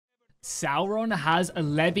Sauron has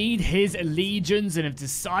levied his legions and have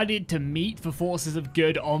decided to meet the forces of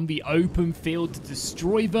good on the open field to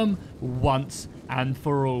destroy them once and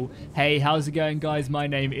for all. Hey, how's it going, guys? My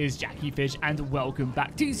name is Jackie Fish and welcome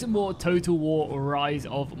back to some more Total War Rise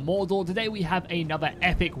of Mordor. Today we have another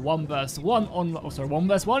epic 1v1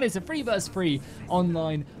 1v1. It's a 3v3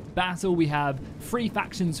 online battle. We have 3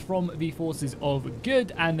 factions from the forces of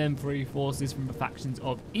good and then 3 forces from the factions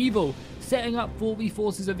of evil. Setting up for the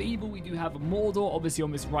forces of evil, we do have Mordor obviously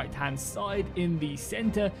on this right hand side. In the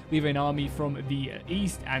center we have an army from the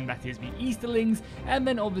east, and that is the Easterlings, and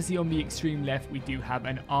then obviously on the extreme left we do have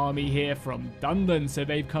an army here from Dunland. So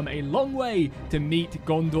they've come a long way to meet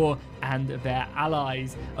Gondor and their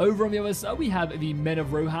allies. Over on the other side we have the men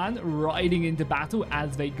of Rohan riding into battle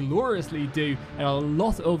as they gloriously do, and a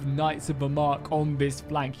lot of Knights of the Mark on this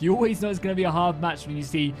flank. You always know it's going to be a hard match when you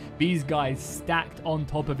see these guys stacked on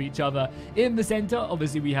top of each other. In the center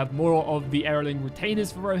obviously we have more of the Erling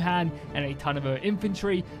retainers for Rohan and a ton of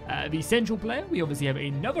infantry. The central player, we obviously have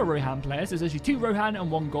another Rohan player, so there's actually 2 Rohan and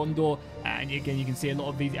 1 Gondor, and again you can see a lot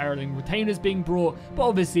of these Erling retainers being brought, but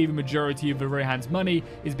obviously the majority of the Rohan's money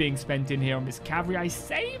is being spent in here on this cavalry. I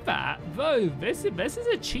say that though, this is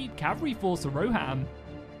a cheap cavalry force of Rohan,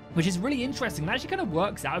 which is really interesting. It actually kind of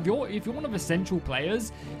works out. If you're one of the central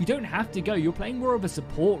players, you don't have to go. You're playing more of a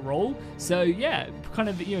support role. So yeah, kind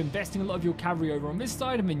of, you know, investing a lot of your cavalry over on this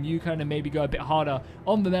side, and then you kind of maybe go a bit harder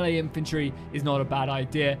on the melee infantry is not a bad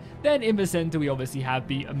idea. Then in the center, we obviously have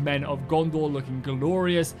the men of Gondor looking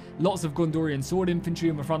glorious. Lots of Gondorian sword infantry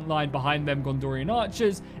on the front line. Behind them, Gondorian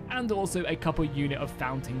archers, and also a couple unit of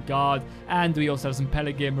Fountain Guard. And we also have some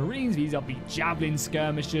Pelargir Marines. These are the javelin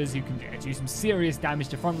skirmishers who can do some serious damage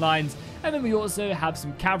to front lines. And then we also have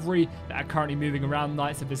some cavalry that are currently moving around,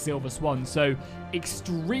 Knights of the Silver Swan. So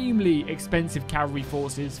extremely expensive cavalry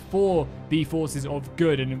forces for the forces of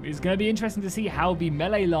good, and it's going to be interesting to see how the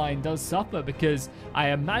melee line does suffer, because I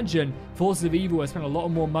imagine forces of evil have spent a lot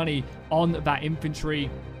more money on that infantry,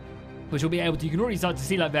 which will be able to, you can already start to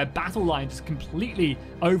see like their battle line just completely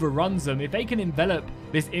overruns them. If they can envelop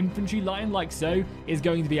this infantry line like so, is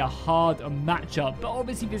going to be a hard matchup. But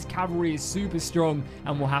obviously this cavalry is super strong,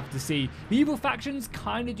 and we'll have to see. The evil factions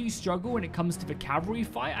kind of do struggle when it comes to the cavalry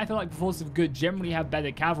fight. I feel like the forces of good generally have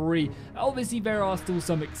better cavalry. Obviously there are still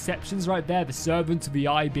some exceptions right there, the Servants of the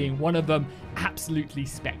Eye being one of them. Absolutely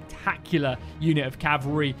spectacular unit of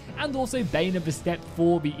cavalry. And also Bane of the Steppe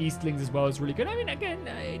for the Eastlings as well is really good. I mean, again,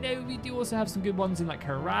 you know, we do also have some good ones in like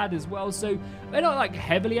Harad as well, so they're not like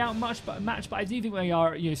heavily outmatched, but I do think they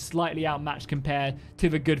are, you know, slightly outmatched compared to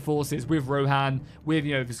the good forces with Rohan, with,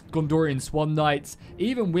 you know, this Gondorian Swan Knights,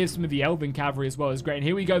 even with some of the Elven cavalry as well is great. And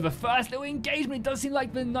here we go, the first little engagement. It does seem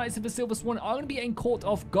like the Knights of the Silver Swan are going to be getting caught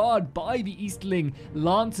off guard by the Eastling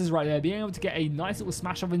Lancers right there, being able to get a nice little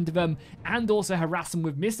smash off into them and also harass them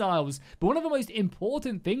with missiles. But one of the most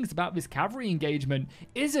important things about this cavalry engagement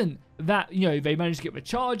isn't that, you know, they managed to get the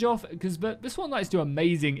charge off, because the Swan Knights do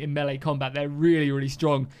amazing in melee combat. They're really, really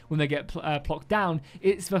strong when they get plocked down.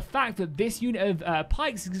 It's the fact that this unit of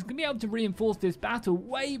pikes is going to be able to reinforce this battle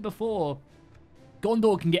way before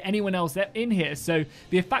Gondor can get anyone else in here. So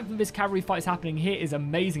the fact that this cavalry fight is happening here is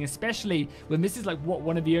amazing, especially when this is like what,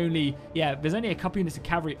 one of the only, yeah, there's only a couple units of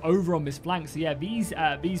cavalry over on this flank. So yeah, these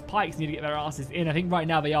pikes need to get their asses in. I think right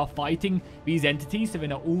now they are fighting these entities, so they're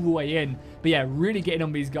not all the way in. But yeah, really getting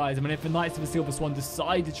on these guys. I mean, if the Knights of the Silver Swan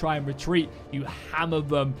decide to try and retreat, you hammer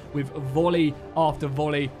them with volley after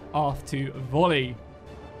volley after volley,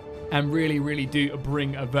 and really, really do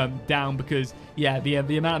bring them down, because yeah, the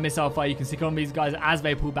amount of missile fire you can stick on these guys as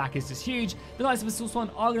they pull back is just huge. The Knights of the Silver Swan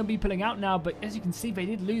are going to be pulling out now, but as you can see, they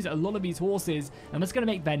did lose a lot of these horses, and that's going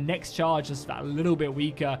to make their next charge just that little bit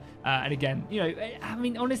weaker. And again, you know, I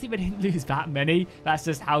mean, honestly, they didn't lose that many. That's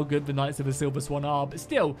just how good the Knights of the Silver Swan are. But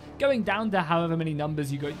still, going down to however many numbers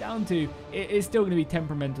you go down to, it is still going to be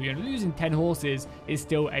temperamental. You know, losing 10 horses is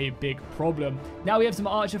still a big problem. Now we have some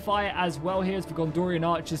archer fire as well here as the Gondorian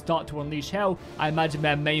archers start to unleash hell. I imagine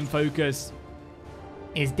their main focus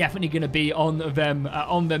is definitely going to be on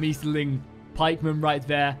them Easterling pikemen right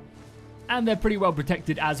there. And they're pretty well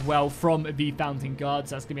protected as well from the Fountain Guards.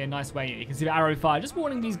 So that's going to be a nice way. You can see the arrow fire just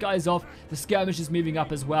warning these guys off. The skirmishers moving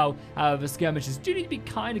up as well. The skirmishers do need to be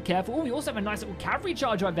kind of careful. Oh, we also have a nice little cavalry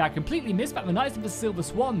charge right there. I completely missed that. The Knights of the Silver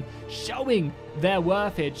Swan showing their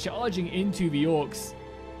worth here, charging into the orcs.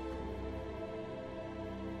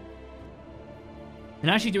 and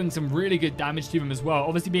actually doing some really good damage to them as well.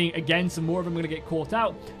 Obviously being, again, some more of them are going to get caught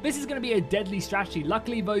out. This is going to be a deadly strategy.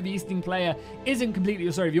 Luckily, though, the Eastling player isn't completely,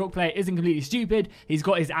 the York player isn't completely stupid. He's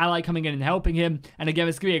got his ally coming in and helping him. And again,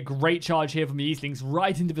 it's going to be a great charge here from the Eastlings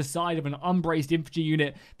right into the side of an unbraced infantry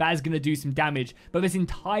unit. That is going to do some damage. But this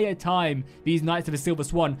entire time, these Knights of the Silver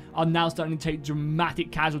Swan are now starting to take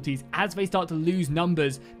dramatic casualties. As they start to lose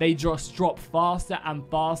numbers, they just drop faster and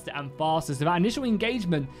faster and faster. So that initial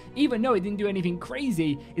engagement, even though it didn't do anything crazy,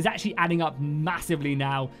 is actually adding up massively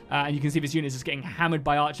now, and you can see this unit is just getting hammered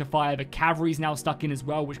by archer fire. The cavalry's now stuck in as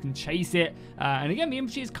well, which can chase it, and again, the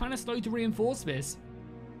infantry is kind of slow to reinforce this.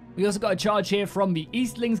 We also got a charge here from the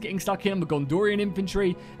Eastlings getting stuck in on the Gondorian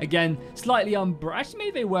infantry. Again, slightly actually,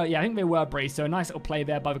 maybe they were, yeah, I think they were braced, so a nice little play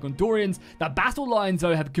there by the Gondorians. The battle lines,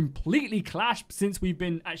 though, have completely clashed since we've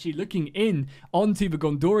been actually looking in onto the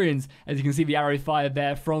Gondorians. As you can see, the arrow fire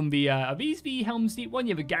there from the, are these the Helm's Deep one?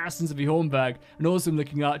 Yeah, the garrisons of the Hornburg. An awesome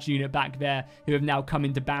looking archer unit back there who have now come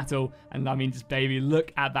into battle. And I mean, just baby,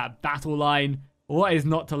 look at that battle line. What is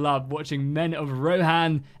not to love watching men of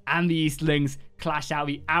Rohan and the Eastlings clash out,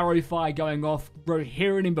 the arrow fire going off,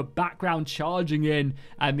 Rohirrim in the background charging in.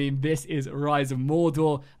 I mean, this is Rise of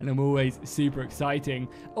Mordor, and I'm always super exciting.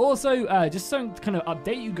 Also, just something to kind of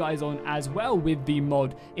update you guys on as well with the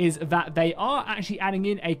mod is that they are actually adding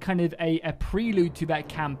in a kind of a prelude to their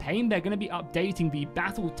campaign. They're going to be updating the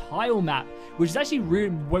battle tile map, which is actually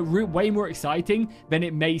way more exciting than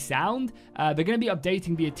it may sound. They're going to be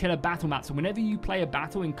updating the Attila battle map, so whenever you play a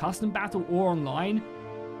battle in custom battle or online,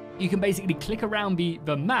 you can basically click around the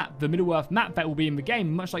map, the Middle-earth map that will be in the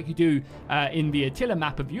game, much like you do in the Attila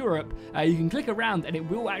map of Europe. You can click around and it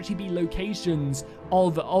will actually be locations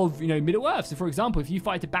of you know, Middle-earth. So for example, if you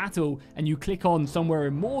fight a battle and you click on somewhere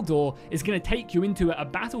in Mordor, it's going to take you into a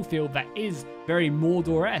battlefield that is very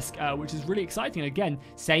Mordor-esque, which is really exciting. Again,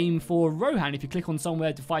 same for Rohan. If you click on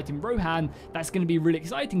somewhere to fight in Rohan, that's going to be really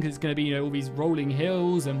exciting because it's going to be, you know, all these rolling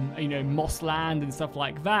hills and, you know, moss land and stuff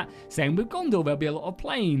like that. Same with Gondor, there'll be a lot of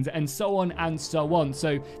plains and so on and so on.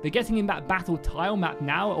 So they're getting in that battle tile map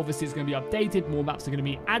now. Obviously, it's going to be updated. More maps are going to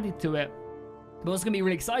be added to it. But what's going to be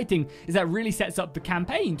really exciting is that really sets up the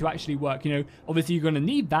campaign to actually work. You know, obviously you're going to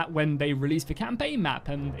need that when they release the campaign map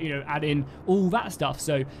and, you know, add in all that stuff.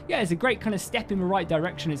 So yeah, it's a great kind of step in the right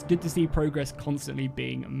direction. It's good to see progress constantly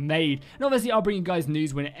being made. And obviously I'll bring you guys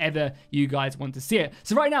news whenever you guys want to see it.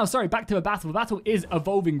 So right now, sorry, back to the battle. The battle is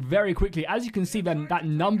evolving very quickly. As you can see, then that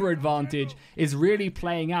number advantage is really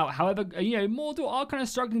playing out. However, you know, Mordor are kind of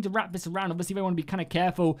struggling to wrap this around. Obviously they want to be kind of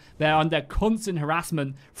careful. They're under constant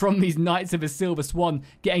harassment from these Knights of the Silver Swan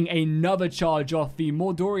getting another charge off. The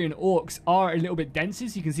Mordorian orcs are a little bit denser,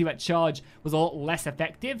 so you can see that charge was a lot less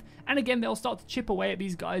effective. And again, they'll start to chip away at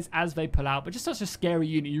these guys as they pull out. But just such a scary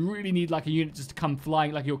unit. You really need like a unit just to come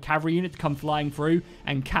flying, like your cavalry unit to come flying through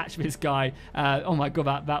and catch this guy. Oh my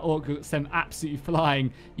god, that orc got sent absolutely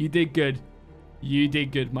flying. You did good. You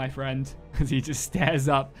did good, my friend. As he just stares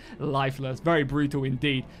up, lifeless. Very brutal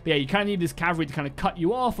indeed. But yeah, you kind of need this cavalry to kind of cut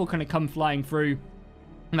you off or kind of come flying through.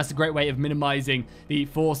 And that's a great way of minimizing the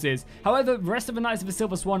forces. However, the rest of the Knights of the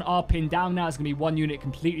Silver Swan are pinned down now. It's going to be one unit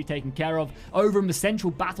completely taken care of. Over in the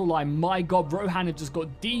central battle line, my god, Rohan have just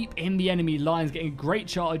got deep in the enemy lines, getting a great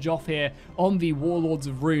charge off here on the Warlords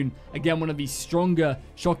of Rune. Again, one of the stronger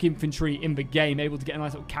shock infantry in the game, able to get a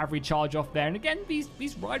nice little cavalry charge off there. And again, these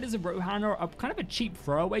Riders of Rohan are kind of a cheap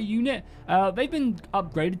throwaway unit. They've been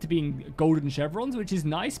upgraded to being golden chevrons, which is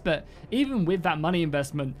nice, but even with that money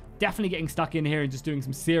investment, definitely getting stuck in here and just doing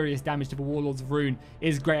some serious damage to the Warlords of Rune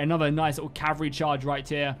is great. Another nice little cavalry charge right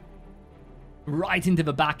here. Right into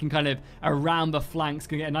the back and kind of around the flanks.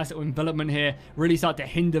 Gonna get a nice little envelopment here. Really start to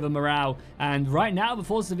hinder the morale. And right now, the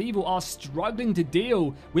Forces of Evil are struggling to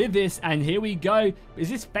deal with this. And here we go.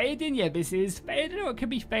 Is this Theoden? Yeah, this is Theoden, or it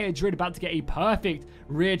could be Theodred about to get a perfect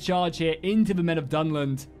rear charge here into the men of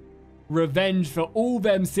Dunland. Revenge for all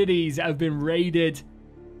them cities that have been raided.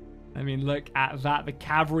 I mean, look at that. The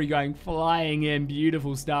cavalry going flying in.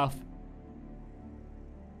 Beautiful stuff.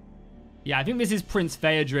 Yeah, I think this is Prince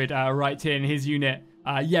Theodred right here in his unit.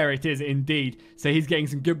 Yeah, it is indeed. So he's getting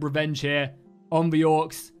some good revenge here on the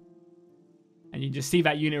orcs. And you just see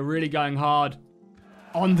that unit really going hard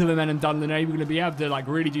onto the men in Dunland. They're going to be able to like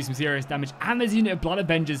really do some serious damage. And there's a unit of Blood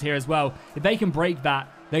Avengers here as well. If they can break that,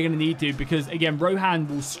 they're going to need to, because again, Rohan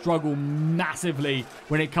will struggle massively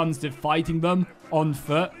when it comes to fighting them on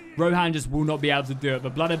foot. Rohan just will not be able to do it. The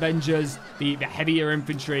Blood Avengers, the heavier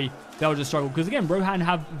infantry, they'll just struggle. Because again, Rohan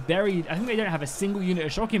have I think they don't have a single unit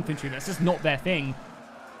of shock infantry. That's just not their thing.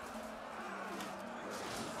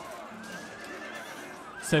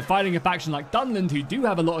 So fighting a faction like Dunland, who do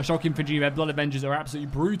have a lot of shock infantry, their Blood Avengers are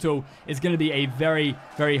absolutely brutal, is going to be a very,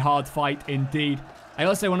 very hard fight indeed. I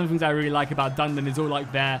also, one of the things I really like about Dunland is all like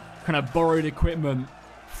their kind of borrowed equipment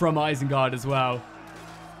from Isengard as well.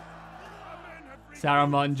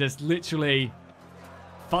 Saruman just literally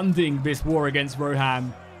funding this war against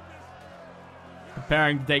Rohan,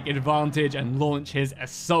 preparing to take advantage and launch his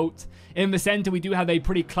assault. In the center, we do have a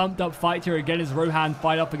pretty clumped up fight here again as Rohan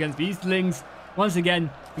fight up against the Easterlings. Once again,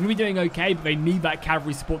 they're going to be doing okay, but they need that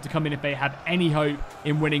cavalry support to come in if they have any hope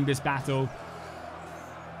in winning this battle.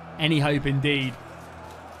 Any hope indeed.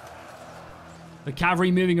 The cavalry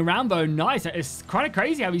moving around though, nice. It's kind of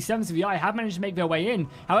crazy how these Servants of the Eye have managed to make their way in.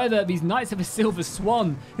 However, these Knights of the Silver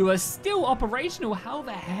Swan, who are still operational, how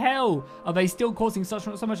the hell are they still causing so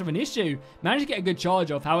much of an issue? Managed to get a good charge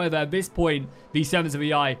off. However, at this point, the Servants of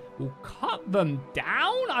the Eye will cut them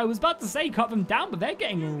down. I was about to say cut them down, but they're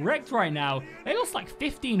getting wrecked right now. They lost like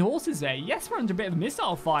 15 horses there. Yes, we're under a bit of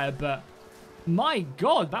missile fire, but my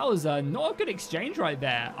god, that was not a good exchange right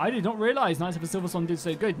there. I did not realize Knights of the Silver Swan did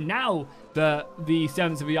so good. Now the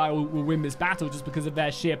Servants of the Eye will win this battle just because of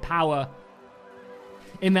their sheer power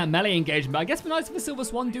in that melee engagement. But I guess the Knights of the Silver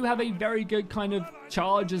Swan do have a very good kind of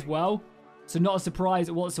charge as well. So not a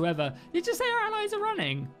surprise whatsoever. Did you just say our allies are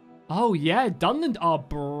running? Oh yeah, Dunland are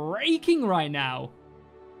breaking right now.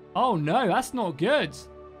 Oh no, that's not good.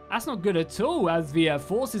 That's not good at all as the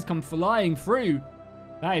forces come flying through.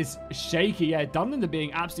 That is shaky. Yeah, Dunland are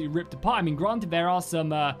being absolutely ripped apart. I mean, granted, there are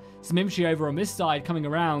some infantry over on this side coming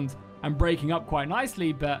around and breaking up quite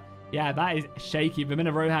nicely, but yeah, that is shaky. The men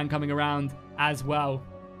of Rohan coming around as well.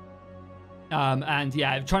 And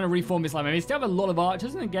yeah, trying to reform this line. I mean, they still have a lot of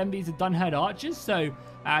archers, and again, these are Dunhead archers, so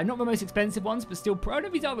not the most expensive ones, but still, I don't know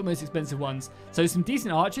if these are the most expensive ones. So some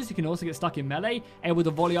decent archers who can also get stuck in melee, able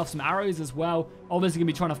to volley off some arrows as well. Obviously, going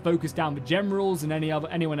to be trying to focus down the generals and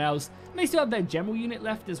anyone else. And they still have their general unit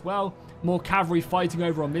left as well. More cavalry fighting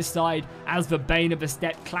over on this side as the Bane of the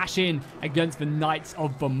Steppe clash in against the Knights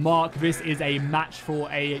of the Mark. This is a match for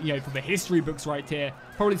for the history books right here.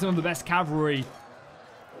 Probably some of the best cavalry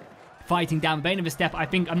fighting down the Bane of the Steppe.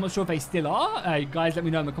 I'm not sure if they still are. Guys, let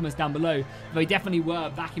me know in the comments down below. But they definitely were,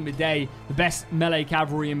 back in the day, the best melee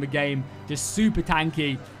cavalry in the game. Just super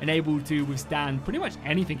tanky and able to withstand pretty much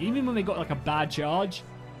anything. Even when they got like a bad charge,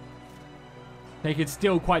 they could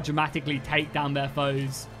still quite dramatically take down their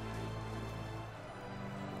foes.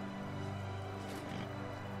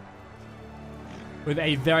 With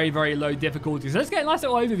a very, very low difficulty. So let's get a nice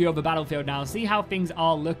little overview of the battlefield now. See how things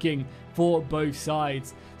are looking for both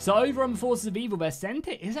sides. So over on the Forces of Evil, their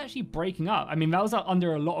center is actually breaking up. I mean, that was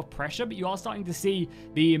under a lot of pressure, but you are starting to see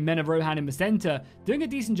the Men of Rohan in the center doing a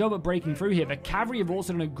decent job at breaking through here. The cavalry have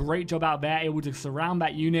also done a great job out there, able to surround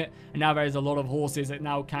that unit, and now there's a lot of horses that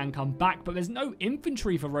now can come back, but there's no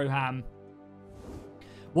infantry for Rohan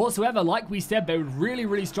whatsoever. Like we said, they would really,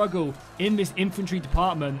 really struggle in this infantry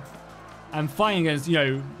department. And fighting as,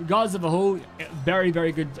 Guards of the Hall, very,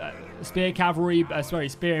 very good spear cavalry,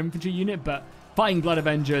 spear infantry unit, but fighting Blood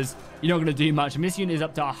Avengers, you're not going to do much. And this unit is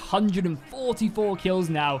up to 144 kills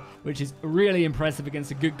now, which is really impressive against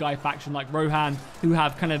a good guy faction like Rohan, who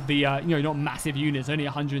have kind of the, not massive units, only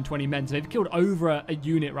 120 men. So they've killed over a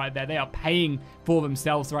unit right there. They are paying for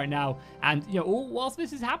themselves right now. And, all whilst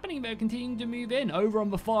this is happening, they're continuing to move in. Over on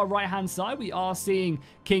the far right-hand side, we are seeing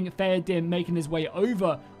King Theoden making his way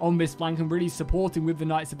over on this flank and really supporting with the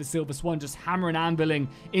Knights of the Silver Swan, just hammering anviling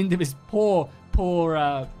into this poor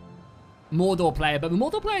Mordor player. But the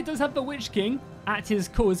Mordor player does have the Witch King at his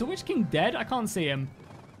core. Is the Witch King dead? I can't see him.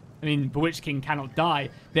 I mean, the Witch King cannot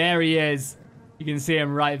die. There he is. You can see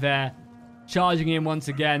him right there. Charging in once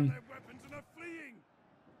again.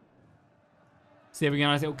 See if we can get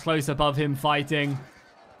a nice little close-up of him fighting.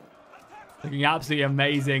 Looking absolutely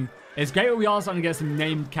amazing. It's great that we are starting to get some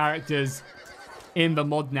named characters in the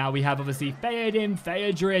mod now. We have obviously Theoden,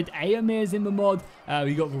 Theodred, Eomir's in the mod.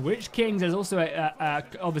 We got the Witch Kings. There's also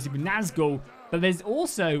obviously Nazgul, but there's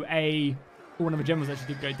also one of the generals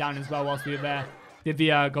actually did go down as well whilst we were there. Did the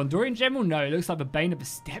Gondorian general? No, it looks like the Bane of the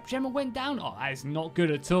Steppe general went down. Oh, that is not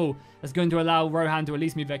good at all. That's going to allow Rohan to at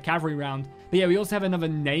least move their cavalry round. But yeah, we also have another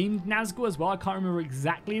named Nazgul as well. I can't remember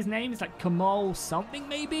exactly his name. It's like Kamal something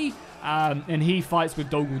maybe. And he fights with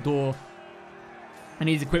Dol Guldur. And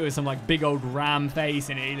he's equipped with some like big old ram face,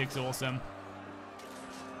 and he looks awesome.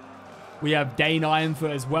 We have Dane Ironfoot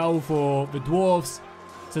as well for the dwarves.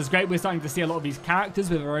 So it's great we're starting to see a lot of these characters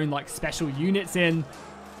with their own like special units in.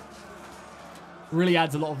 Really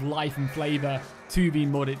adds a lot of life and flavor to the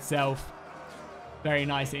mod itself. Very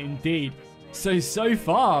nice indeed. So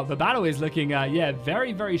far, the battle is looking, yeah,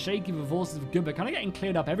 very, very shaky for forces of good, but kind of getting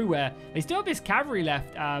cleared up everywhere. They still have this cavalry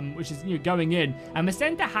left, which is, you know, going in. And the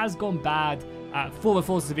center has gone bad for the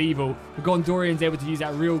forces of evil. The Gondorians able to use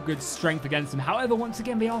that real good strength against them. However, once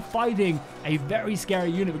again, they are fighting a very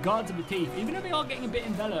scary unit. The Guards of the Teeth, even though they are getting a bit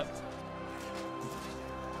enveloped,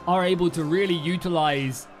 are able to really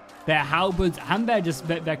utilize their halberds and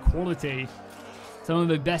their quality. Some of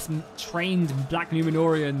the best trained Black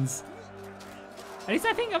Numenorians. At least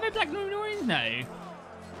I think, are they Black Numenorians? No.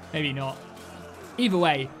 Maybe not. Either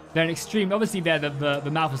way, they're an extreme... Obviously, they're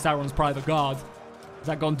the mouth of Sauron's private guard.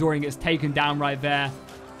 That Gondorian gets taken down right there.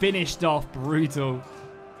 Finished off. Brutal.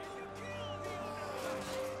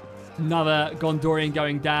 Another Gondorian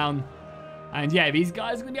going down. And yeah, these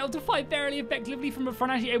guys are going to be able to fight fairly effectively from the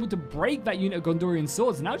front, actually able to break that unit of Gondorian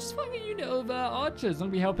swords. And now just fighting a unit of archers, not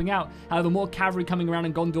going to be helping out. However, more cavalry coming around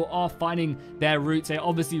and Gondor are finding their routes. They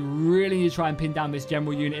obviously really need to try and pin down this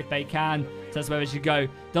general unit if they can. So that's where they should go.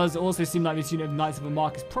 Does also seem like this unit of Knights of the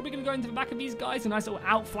Mark is probably going to go into the back of these guys. A nice little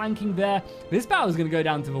outflanking there. This battle is going to go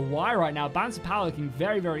down to the wire right now. Balance of power looking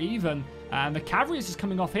very, very even. The cavalry is just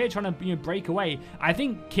coming off here, trying to, you know, break away. I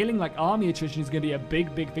think killing, like, army attrition is going to be a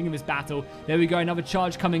big, big thing in this battle. There we go, another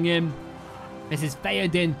charge coming in. This is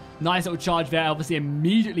Theoden. Nice little charge there. Obviously,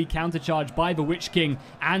 immediately countercharged by the Witch King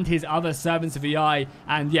and his other servants of the eye.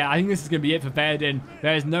 And yeah, I think this is going to be it for Theoden.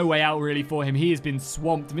 There is no way out really for him. He has been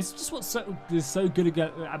swamped. And this is just what is so good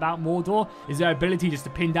about Mordor, is their ability just to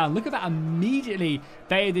pin down. Look at that. Immediately,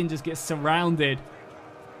 Theoden just gets surrounded.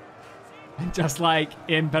 And just like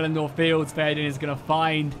in Pelennor Fields, Theoden is going to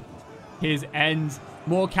find his end.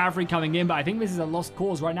 More cavalry coming in, but I think this is a lost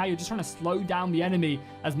cause right now. You're just trying to slow down the enemy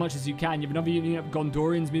as much as you can. You have another unit of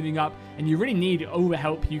Gondorians moving up, and you really need all the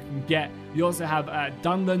help you can get. You also have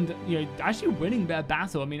Dunland, you know, actually winning their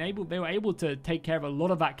battle. I mean, they were able to take care of a lot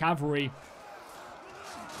of that cavalry.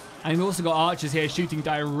 And we've also got archers here shooting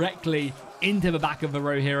directly into the back of the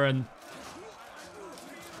Rohirrim.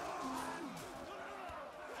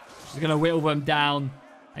 She's going to whittle them down.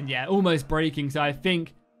 And yeah, almost breaking. So I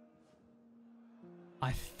think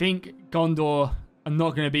Gondor are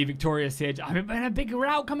not going to be victorious here. I mean, a big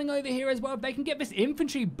rout coming over here as well. If they can get this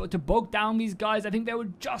infantry to bog down these guys, I think they were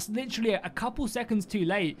just literally a couple seconds too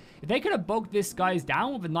late. If they could have bogged this guys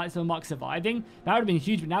down with the Knights of the Mark surviving, that would have been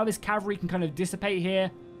huge. But now this cavalry can kind of dissipate here,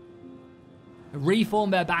 reform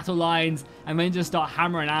their battle lines, and then just start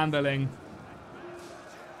hammering and anviling.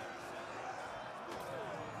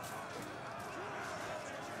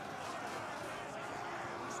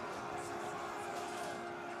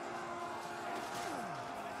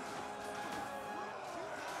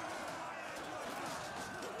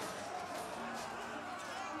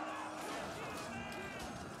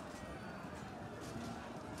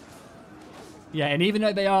 Yeah, and even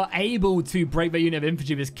though they are able to break their unit of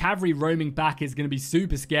infantry, this cavalry roaming back is going to be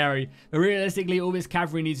super scary. But realistically, all this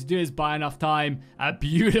cavalry needs to do is buy enough time. A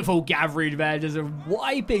beautiful cavalry there, just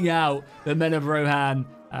wiping out the men of Rohan.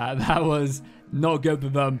 That was not good for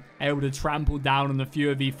them. Able to trample down on a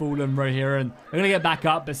few of the fallen Rohirrim. They're going to get back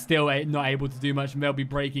up, but still not able to do much. And they'll be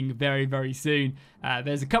breaking very, very soon.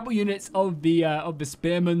 There's a couple units of the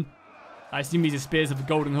spearmen. I assume these are spears of the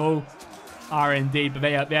Golden Hall. Are indeed, but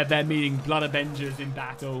they're meeting Blood Avengers in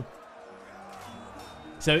battle.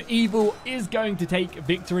 So evil is going to take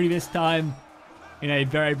victory this time in a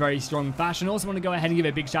very, very strong fashion. Also want to go ahead and give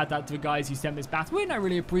a big shout out to the guys who sent this battle in. I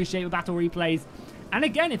really appreciate the battle replays. And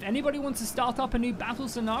again, if anybody wants to start up a new battle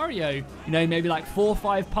scenario, you know, maybe like 4 or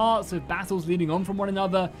 5 parts of battles leading on from one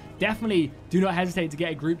another, definitely do not hesitate to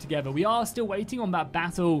get a group together. We are still waiting on that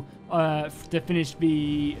battle to finish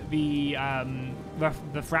the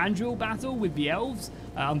Frandril battle with the elves.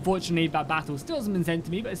 Unfortunately, that battle still hasn't been sent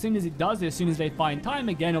to me, but as soon as it does, as soon as they find time,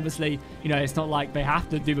 again, obviously, you know, it's not like they have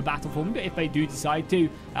to do the battle for me, but if they do decide to,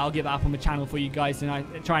 I'll get that up on the channel for you guys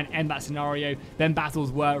tonight, try and end that scenario. Then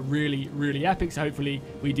battles were really, really epic, so hopefully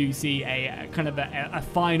we do see a kind of a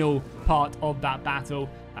final part of that battle.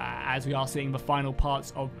 As we are seeing the final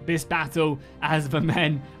parts of this battle as the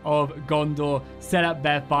men of Gondor set up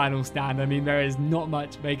their final stand. I mean, there is not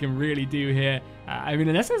much they can really do here. I mean,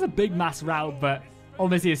 unless there's a big mass rout, but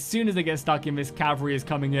obviously as soon as they get stuck in, this cavalry is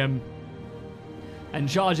coming in and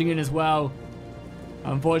charging in as well.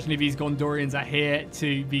 Unfortunately, these Gondorians are here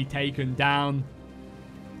to be taken down,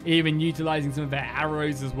 even utilizing some of their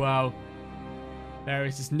arrows as well. There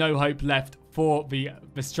is just no hope left for the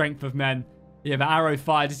strength of men. Yeah, the arrow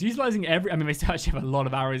fire, just utilizing I mean, they still actually have a lot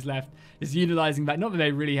of arrows left. Just utilizing that. Not that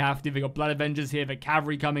they really have to. They've got Blood Avengers here, the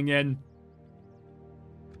cavalry coming in.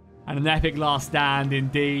 And an epic last stand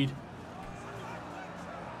indeed.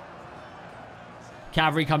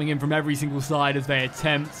 Cavalry coming in from every single side as they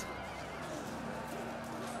attempt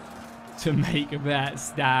to make that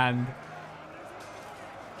stand.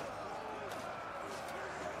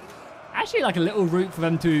 Actually, like a little route for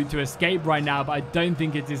them to escape right now, but I don't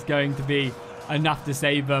think it is going to be enough to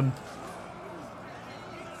save them.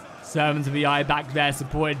 Servants of the Eye back there,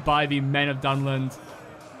 supported by the Men of Dunland.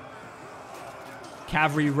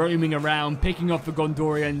 Cavalry roaming around, picking off the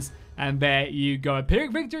Gondorians, and there you go. A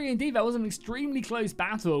Pyrrhic victory indeed. That was an extremely close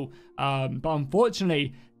battle, but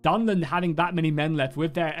unfortunately, Dunland having that many men left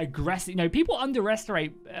with their aggressive... You know, people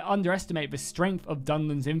underestimate the strength of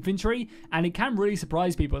Dunland's infantry, and it can really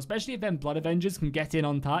surprise people, especially if then Blood Avengers can get in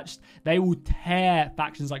untouched. They will tear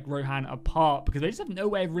factions like Rohan apart because they just have no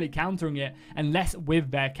way of really countering it unless with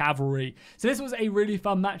their cavalry. So this was a really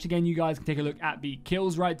fun match. Again, you guys can take a look at the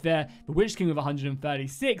kills right there. The Witch King with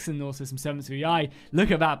 136 and also some Servants of the Eye. Look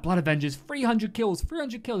at that. Blood Avengers, 300 kills.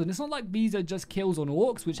 And it's not like these are just kills on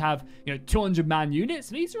orcs, which have, you know, 200 man units.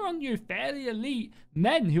 These are on, you know, fairly elite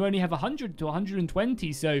men who only have 100 to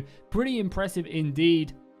 120, so pretty impressive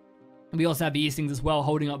indeed. We also have the Eastlings as well,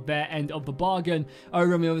 holding up their end of the bargain.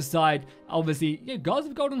 Over on the other side, obviously, yeah, Guards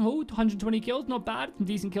of Golden Hall, 120 kills, not bad. Some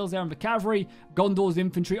decent kills there on the cavalry. Gondor's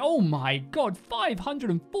infantry, oh my god,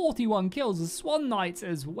 541 kills. The Swan Knights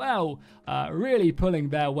as well, really pulling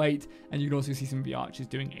their weight. And you can also see some of the archers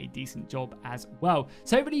doing a decent job as well.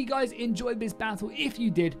 So hopefully you guys enjoyed this battle. If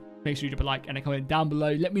you did, make sure you drop a like and a comment down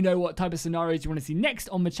below. Let me know what type of scenarios you want to see next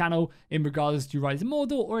on the channel in regards to Rise of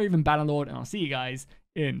Mordor or even Bannerlord, and I'll see you guys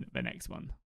in the next one.